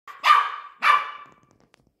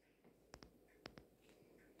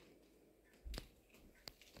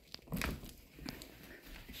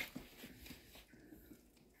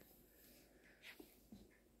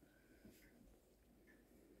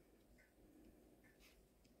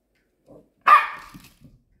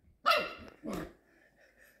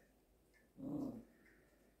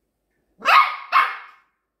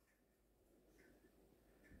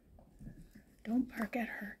Don't bark at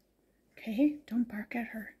her. Okay? Don't bark at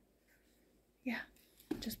her. Yeah.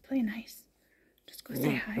 Just play nice. Just go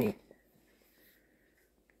say hi.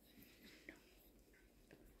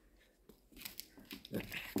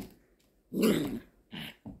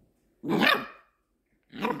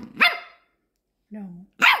 No.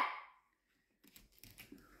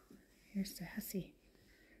 You're sassy.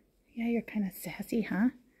 Yeah, you're kind of sassy, huh?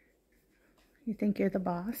 You think you're the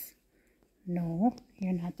boss? No,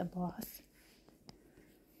 you're not the boss.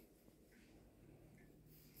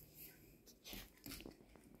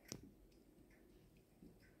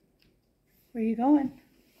 Where are you going?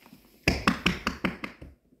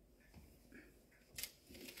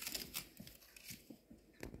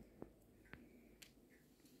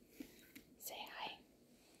 Say hi.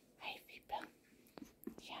 Hi, people.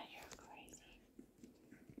 Yeah, you're crazy.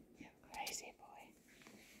 You're crazy,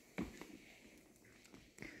 boy.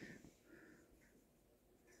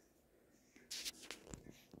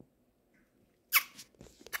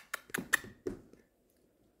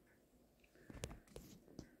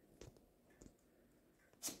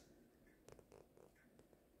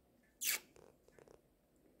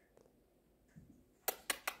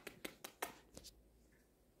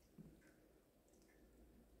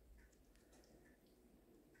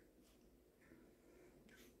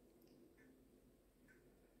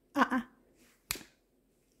 Uh-uh.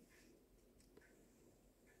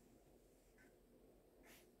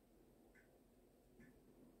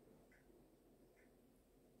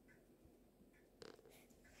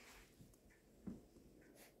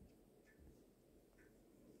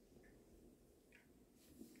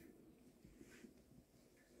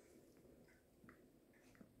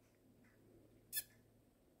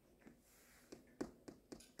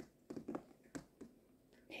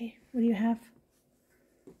 Hey, what do you have?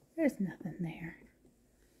 There's nothing there.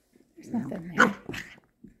 There's nothing there.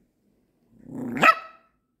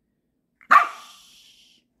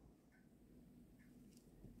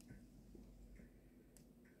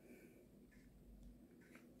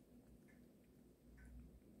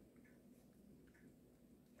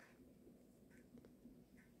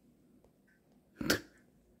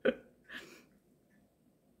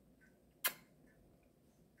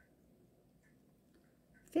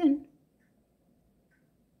 Finn.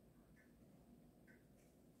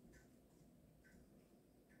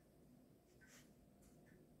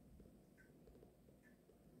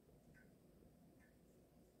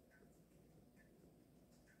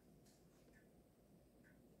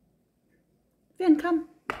 Finn, come.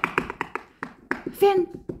 Finn!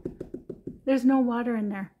 There's no water in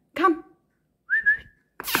there. Come.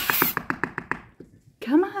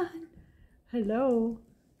 Come on. Hello.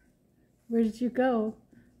 Where did you go?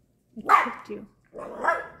 I kicked you.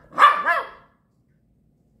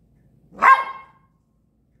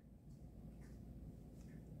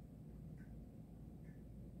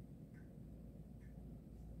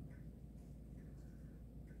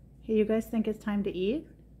 Hey, you guys think it's time to eat?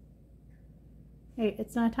 Hey,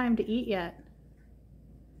 it's not time to eat yet.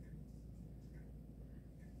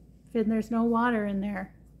 Finn, there's no water in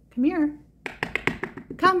there. Come here.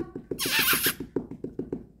 Come.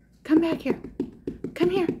 Come back here. Come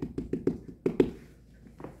here.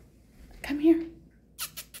 Come here.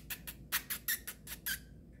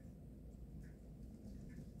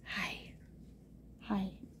 Hi.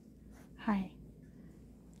 Hi. Hi.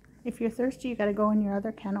 If you're thirsty, you gotta go in your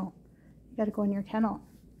other kennel. You gotta go in your kennel.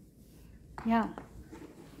 Yeah.